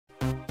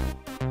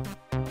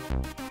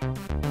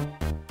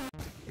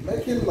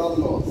Making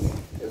landlords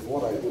is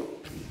what I do.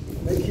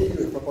 Making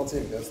you a property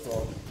investor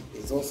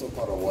is also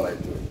part of what I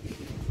do.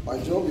 My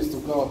job is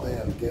to go out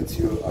there and get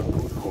you a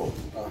good home,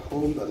 a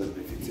home that is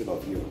befitting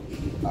of you,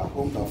 a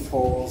home that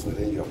falls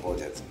within your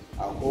budget,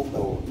 a home that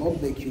will not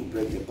make you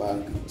break the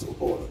bank to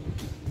own.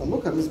 Now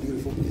look at this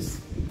beautiful piece.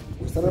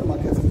 We started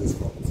marketing this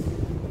property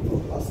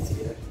from last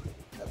year,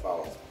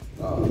 about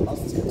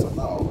last year to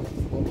now.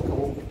 But look at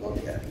what we've done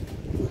here.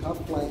 We have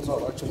clients who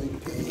have actually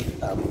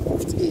paid and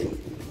moved in.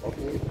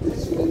 Okay,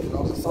 this unit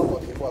belongs to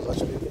somebody who has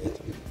actually paid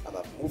and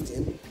have moved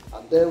in.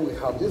 And then we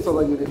have this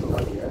other unit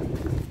over here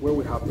where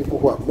we have people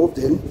who have moved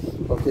in.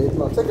 Okay,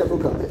 now take a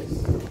look at this.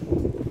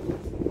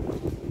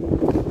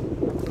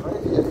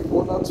 Right here, the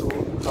owner too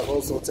have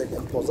also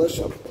taken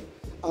possession.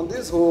 And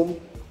this home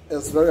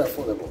is very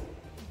affordable.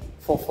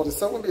 For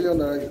 47 million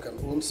naira, you can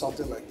own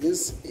something like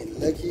this in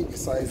Lekki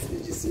besides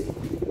VGC.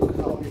 Look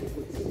how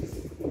beautiful it is.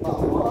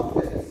 Now,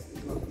 what happens,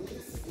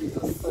 this is a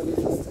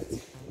semi-detached.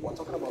 We're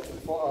talking about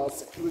 24-hour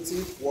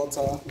security,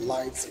 water,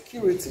 light,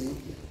 security.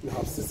 You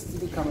have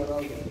CCTV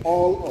cameras in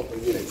all of the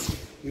units.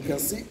 You can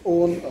still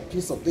own a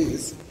piece of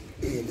this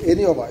in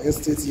any of our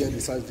estates here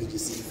besides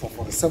VGC for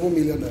 47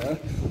 million naira.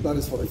 That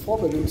is for the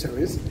 4-bedroom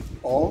terrace,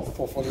 or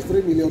for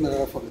 43 million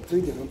naira for the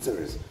 3-bedroom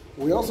terrace.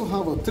 We also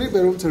have a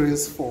 3-bedroom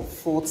terrace for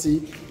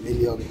 40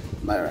 million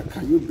naira.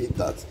 Can you beat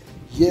that?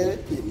 Here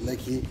in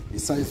Lekki,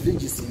 besides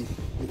VGC,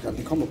 you can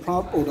become a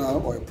proud owner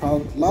or a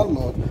proud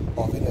landlord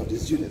of any of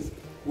these units.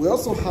 We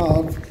also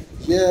have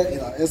here in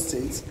our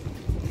estate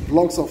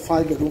blocks of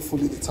 5-bedroom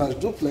fully detached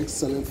duplex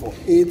selling for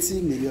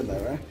 80 million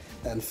naira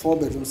and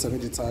 4-bedroom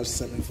semi-detached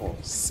selling for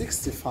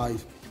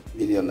 65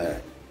 million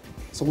naira.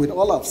 So with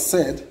all I've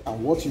said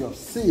and what you have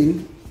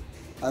seen,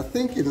 I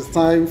think it is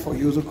time for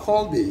you to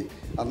call me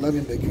and let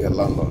me make you a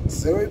landlord.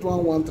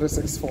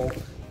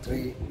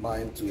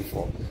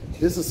 0811-364-3924.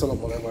 This is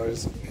Solomon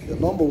Everest, the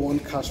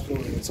 #1 cash flow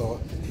realtor,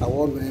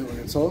 award-winning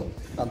realtor,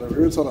 and the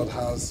realtor that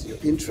has your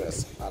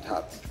interests at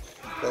heart.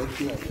 Thank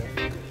you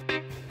again.